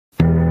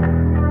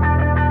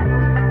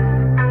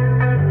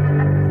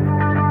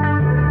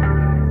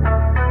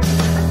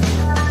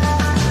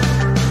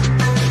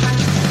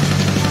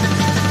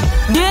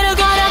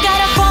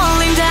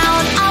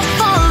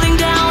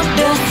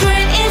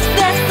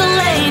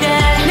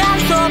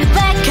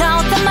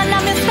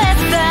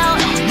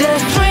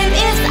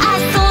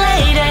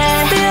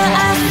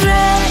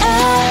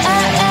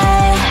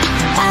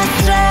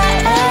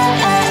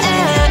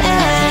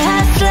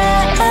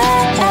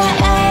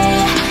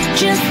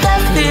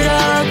it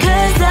all,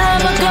 cause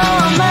I'ma go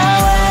on my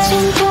way.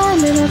 잠깐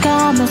눈을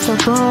감아서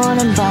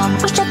보는 밤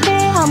어차피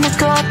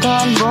아무것도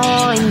안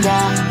보인다.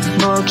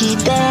 뭐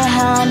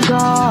기대한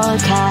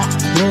걸까.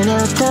 눈을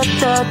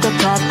떴다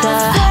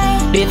똑같아.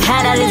 빛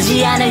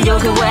하나르지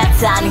않으려고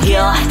했던 길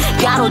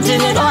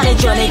가로등을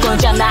원해줘 내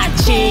곤장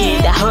낙지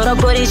다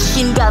흘러버린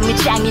신감이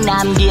장이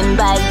남긴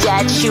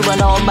발자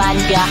치워놓으만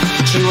가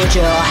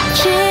지워줘.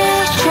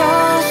 지쳐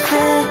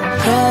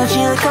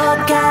쓰러질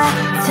것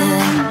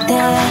같은데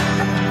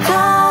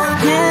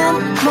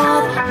더는 못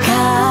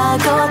갈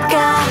것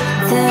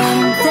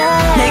같은데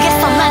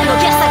내게서 말고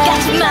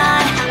계산같지만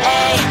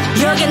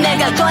여긴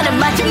내가 거는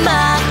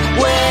마지막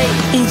way.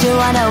 이제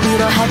와나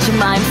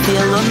위로하지만 I'm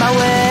still on my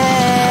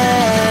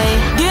way.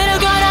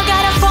 Gonna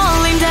gotta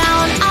falling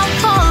down, I'm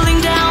falling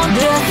down.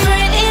 The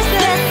street is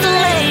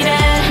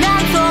desolated.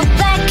 Not go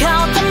back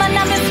out, 다만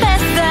나면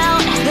pass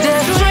out. The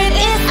street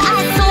is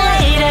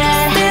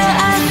isolated. Still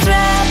I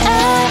stray,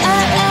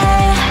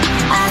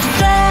 I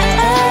stray,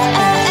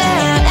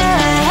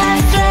 I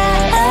stray.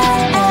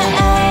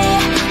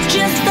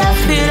 Just stop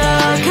it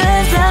all,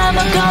 cause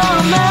I'ma go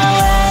on my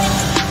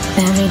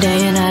way. Every day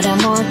another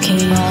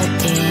working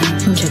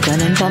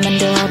훔쳐가는 밤은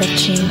더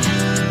어렵지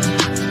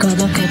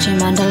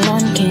고독하지만 더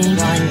런킹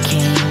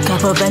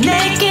가법한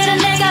내 길은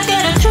내가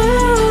그려줘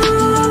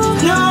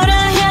너를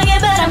향해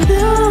바람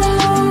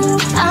blue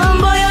안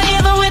보여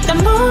even with the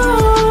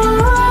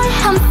moon.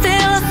 I'm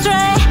still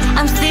astray,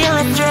 I'm still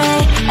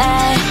astray.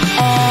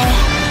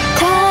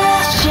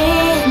 다시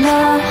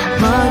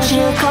넘어질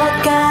것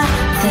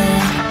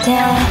같은데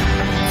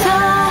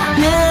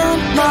더는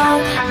못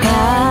갈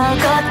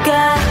것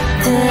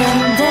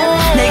같은데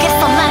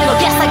내게서 말고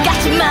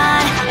계산같지만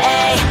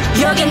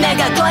여긴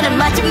내가 거는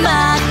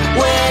마지막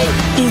way.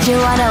 이제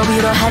와나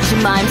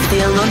위로하지만 I'm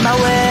still on my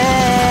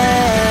way.